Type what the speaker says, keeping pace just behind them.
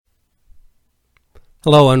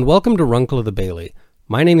Hello and welcome to Runkle of the Bailey.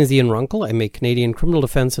 My name is Ian Runkle. I'm a Canadian criminal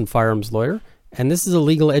defense and firearms lawyer, and this is a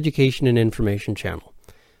legal education and information channel.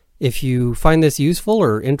 If you find this useful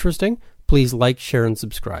or interesting, please like, share, and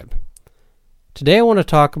subscribe. Today I want to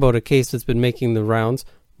talk about a case that's been making the rounds: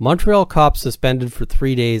 Montreal cop suspended for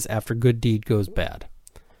 3 days after good deed goes bad.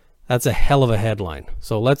 That's a hell of a headline,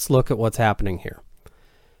 so let's look at what's happening here.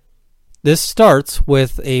 This starts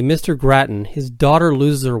with a Mr. Grattan. His daughter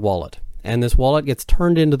loses her wallet, and this wallet gets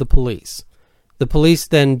turned into the police. The police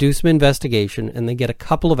then do some investigation, and they get a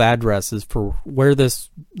couple of addresses for where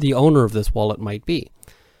the owner of this wallet might be.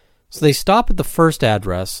 So they stop at the first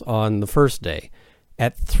address on the first day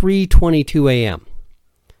at 3:22 a.m.,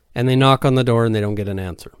 and they knock on the door and they don't get an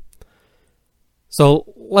answer.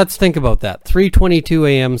 So let's think about that. 3:22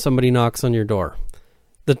 a.m., somebody knocks on your door.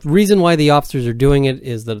 The reason why the officers are doing it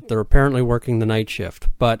is that they're apparently working the night shift.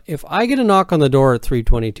 But if I get a knock on the door at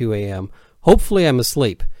 3:22 a.m., hopefully I'm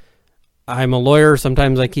asleep. I'm a lawyer.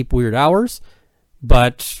 Sometimes I keep weird hours.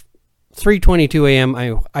 But 3:22 a.m.,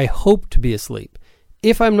 I hope to be asleep.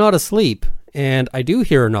 If I'm not asleep and I do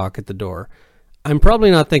hear a knock at the door, I'm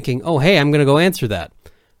probably not thinking, oh, hey, I'm going to go answer that.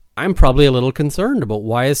 I'm probably a little concerned about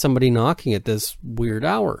why is somebody knocking at this weird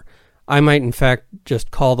hour. I might, in fact,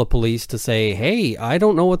 just call the police to say, hey, I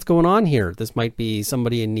don't know what's going on here. This might be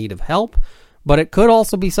somebody in need of help, but it could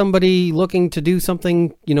also be somebody looking to do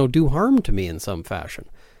something, do harm to me in some fashion.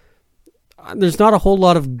 There's not a whole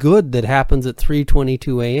lot of good that happens at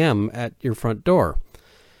 3:22 a.m. at your front door.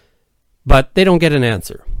 But they don't get an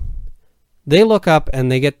answer. They look up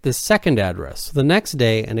and they get the second address the next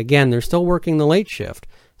day, and again, they're still working the late shift.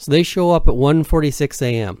 So they show up at 1:46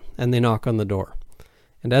 a.m. and they knock on the door.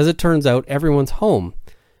 And as it turns out, everyone's home,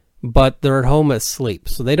 but they're at home asleep.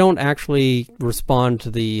 So they don't actually respond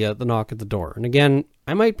to the knock at the door. And again,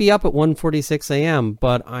 I might be up at 1:46 a.m.,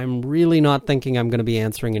 but I'm really not thinking I'm going to be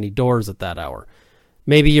answering any doors at that hour.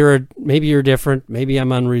 Maybe you're different. Maybe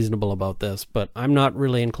I'm unreasonable about this, but I'm not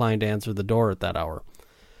really inclined to answer the door at that hour.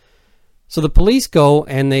 So the police go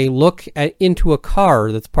and they look into a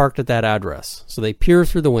car that's parked at that address. So they peer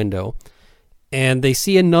through the window and they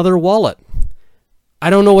see another wallet. I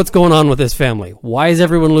don't know what's going on with this family. Why is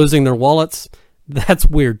everyone losing their wallets? That's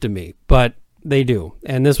weird to me, but they do.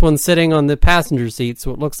 And this one's sitting on the passenger seat, so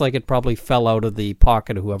it looks like it probably fell out of the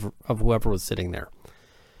pocket of whoever was sitting there.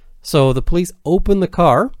 So the police open the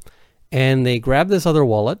car, and they grab this other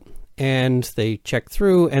wallet, and they check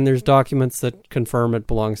through, and there's documents that confirm it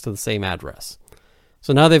belongs to the same address.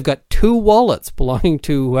 So now they've got two wallets belonging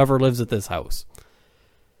to whoever lives at this house.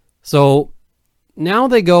 So now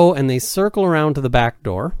they go and they circle around to the back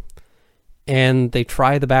door and they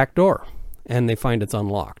try the back door and they find it's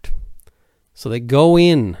unlocked. So they go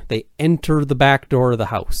in, they enter the back door of the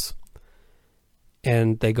house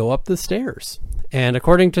and they go up the stairs. And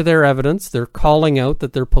according to their evidence, they're calling out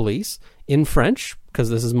that they're police in French because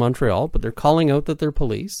this is Montreal, but they're calling out that they're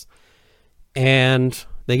police. And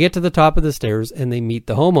they get to the top of the stairs and they meet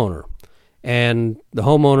the homeowner. And the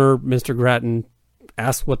homeowner, Mr. Grattan,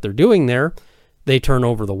 asks what they're doing there. They turn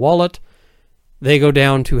over the wallet. They go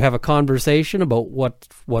down to have a conversation about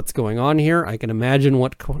what's going on here. I can imagine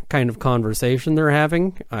what kind of conversation they're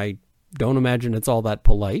having. I don't imagine it's all that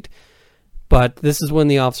polite. But this is when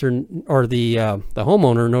the officer or the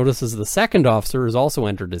homeowner notices the second officer has also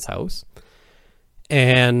entered his house.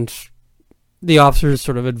 And the officers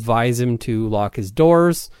sort of advise him to lock his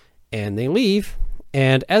doors, and they leave.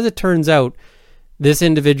 And as it turns out, this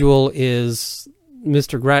individual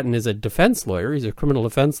Mr. Grattan is a defense lawyer. He's a criminal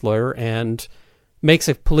defense lawyer and makes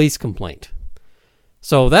a police complaint.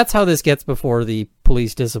 So that's how this gets before the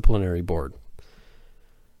police disciplinary board.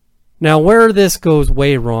 Now, where this goes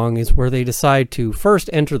way wrong is where they decide to first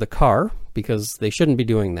enter the car, because they shouldn't be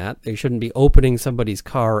doing that. They shouldn't be opening somebody's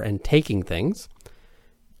car and taking things,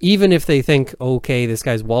 even if they think, okay, this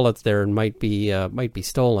guy's wallet's there and might be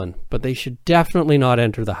stolen. But they should definitely not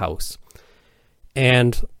enter the house.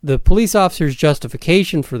 And the police officer's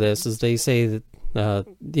justification for this is they say that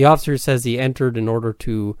the officer says he entered in order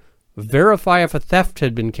to verify if a theft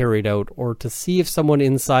had been carried out or to see if someone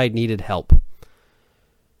inside needed help.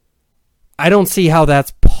 I don't see how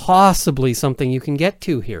that's possibly something you can get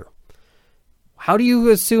to here. How do you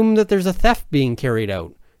assume that there's a theft being carried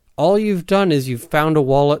out? All you've done is you've found a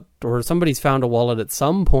wallet, or somebody's found a wallet at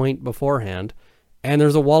some point beforehand, and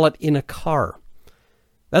there's a wallet in a car.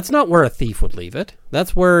 That's not where a thief would leave it.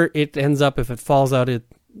 That's where it ends up if it falls out of,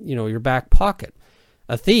 your back pocket.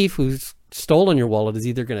 A thief who's stolen your wallet is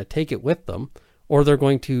either going to take it with them, or they're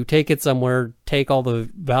going to take it somewhere, take all the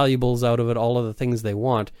valuables out of it, all of the things they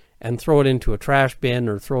want, and throw it into a trash bin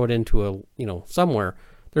or throw it into somewhere.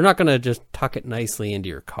 They're not going to just tuck it nicely into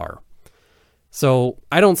your car. So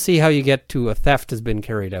I don't see how you get to a theft has been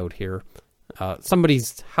carried out here.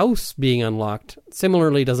 Somebody's house being unlocked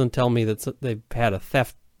similarly doesn't tell me that they've had a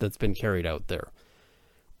theft that's been carried out there.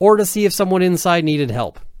 Or to see if someone inside needed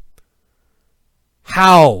help.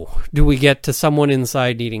 How do we get to someone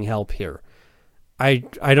inside needing help here? I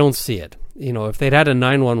don't see it. You know, if they'd had a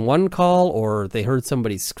 911 call or they heard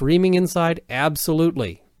somebody screaming inside,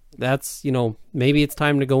 absolutely. That's, you know, maybe it's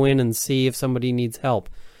time to go in and see if somebody needs help.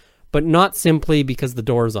 But not simply because the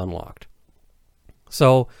door is unlocked.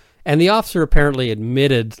 So, and the officer apparently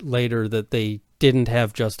admitted later that they didn't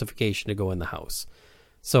have justification to go in the house.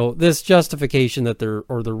 So this justification that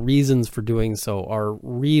or the reasons for doing so are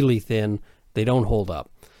really thin. They don't hold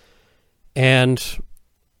up. And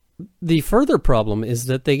the further problem is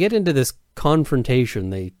that they get into this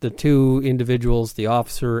confrontation. The two individuals, the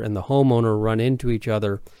officer and the homeowner, run into each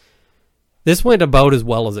other. This went about as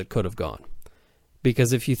well as it could have gone.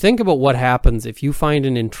 Because if you think about what happens if you find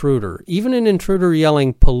an intruder, even an intruder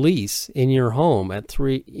yelling police in your home at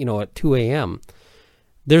 2 a.m.,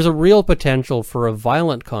 there's a real potential for a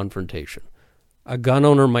violent confrontation. A gun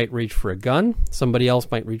owner might reach for a gun, somebody else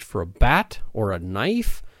might reach for a bat or a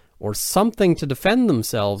knife or something to defend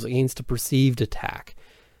themselves against a perceived attack.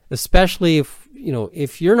 Especially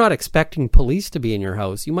if you're not expecting police to be in your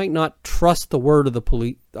house, you might not trust the word of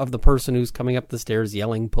the person who's coming up the stairs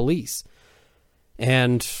yelling police.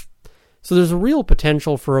 And so there's a real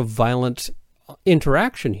potential for a violent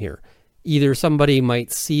interaction here. Either somebody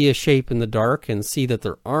might see a shape in the dark and see that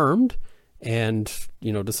they're armed and,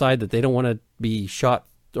 decide that they don't want to be shot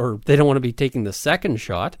or they don't want to be taking the second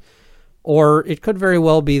shot. Or it could very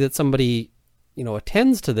well be that somebody,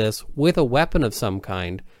 attends to this with a weapon of some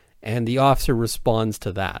kind and the officer responds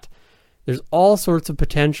to that. There's all sorts of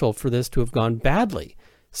potential for this to have gone badly.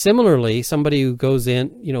 Similarly, somebody who goes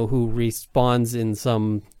in, who responds in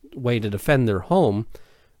some way to defend their home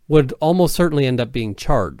would almost certainly end up being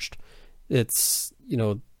charged. It's,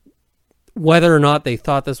 whether or not they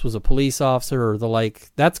thought this was a police officer or the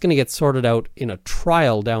like, that's going to get sorted out in a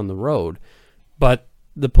trial down the road. But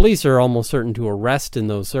the police are almost certain to arrest in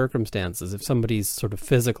those circumstances if somebody's sort of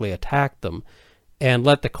physically attacked them and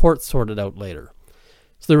let the court sort it out later.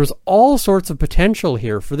 So there was all sorts of potential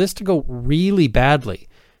here for this to go really badly.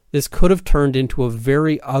 This could have turned into a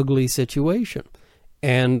very ugly situation.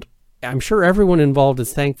 And I'm sure everyone involved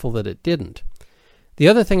is thankful that it didn't. The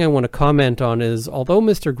other thing I want to comment on is, although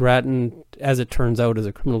Mr. Grattan, as it turns out, is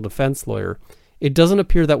a criminal defense lawyer, it doesn't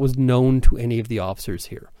appear that was known to any of the officers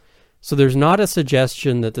here. So there's not a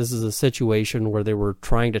suggestion that this is a situation where they were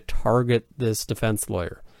trying to target this defense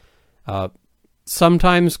lawyer.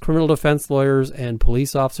 Sometimes criminal defense lawyers and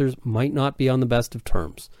police officers might not be on the best of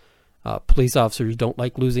terms. Police officers don't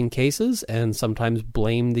like losing cases and sometimes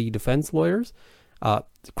blame the defense lawyers.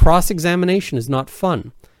 Cross-examination is not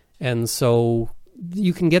fun. And so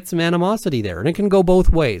you can get some animosity there. And it can go both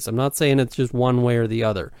ways. I'm not saying it's just one way or the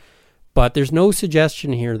other. But there's no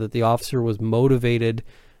suggestion here that the officer was motivated,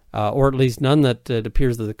 or at least none that it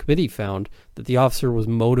appears that the committee found, that the officer was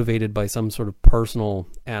motivated by some sort of personal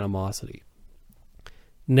animosity.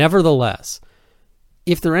 Nevertheless,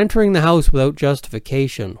 if they're entering the house without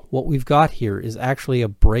justification, what we've got here is actually a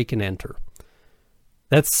break and enter.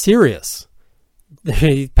 That's serious.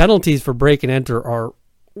 The penalties for break and enter are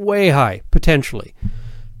way high, potentially.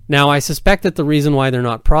 Now, I suspect that the reason why they're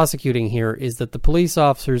not prosecuting here is that the police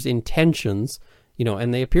officers' intentions,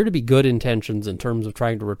 and they appear to be good intentions in terms of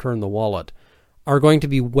trying to return the wallet, are going to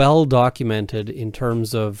be well documented in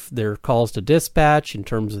terms of their calls to dispatch, in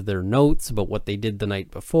terms of their notes about what they did the night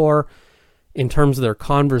before, in terms of their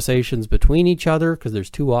conversations between each other, because there's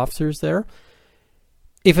two officers there.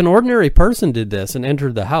 If an ordinary person did this and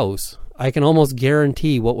entered the house, I can almost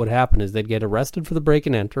guarantee what would happen is they'd get arrested for the break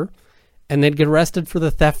and enter, and they'd get arrested for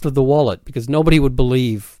the theft of the wallet, because nobody would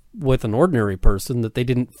believe with an ordinary person that they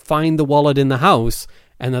didn't find the wallet in the house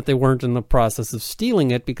and that they weren't in the process of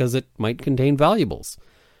stealing it because it might contain valuables.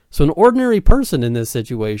 So an ordinary person in this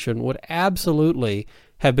situation would absolutely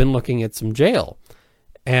have been looking at some jail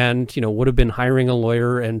and, would have been hiring a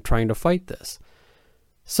lawyer and trying to fight this.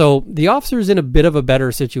 So the officer's in a bit of a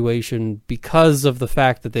better situation because of the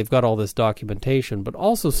fact that they've got all this documentation, but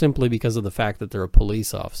also simply because of the fact that they're a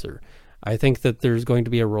police officer. I think that there's going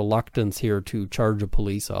to be a reluctance here to charge a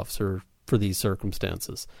police officer for these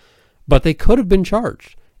circumstances. But they could have been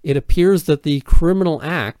charged. It appears that the criminal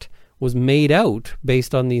act was made out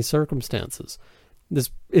based on these circumstances.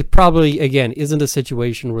 It probably, again, isn't a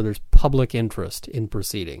situation where there's public interest in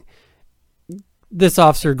proceeding. This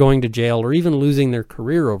officer going to jail or even losing their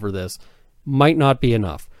career over this might not be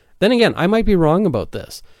enough. Then again, I might be wrong about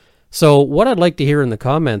this. So what I'd like to hear in the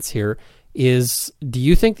comments here is, do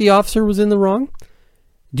you think the officer was in the wrong?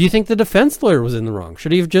 Do you think the defense lawyer was in the wrong?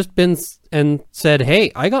 Should he have just been and said,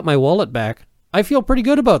 hey, I got my wallet back. I feel pretty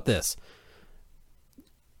good about this.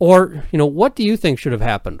 Or, what do you think should have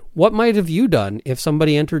happened? What might have you done if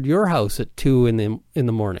somebody entered your house at 2 in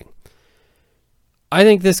the morning? I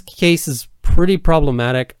think this case is pretty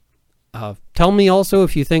problematic. Tell me also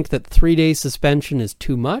if you think that 3-day suspension is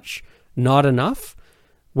too much, not enough.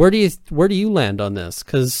 Where do you land on this?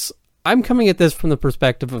 Because I'm coming at this from the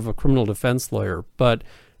perspective of a criminal defense lawyer, but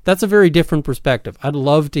that's a very different perspective. I'd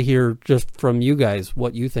love to hear just from you guys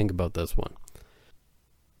what you think about this one.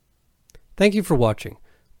 Thank you for watching.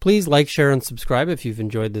 Please like, share, and subscribe if you've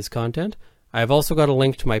enjoyed this content. I have also got a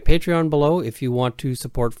link to my Patreon below if you want to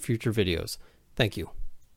support future videos. Thank you.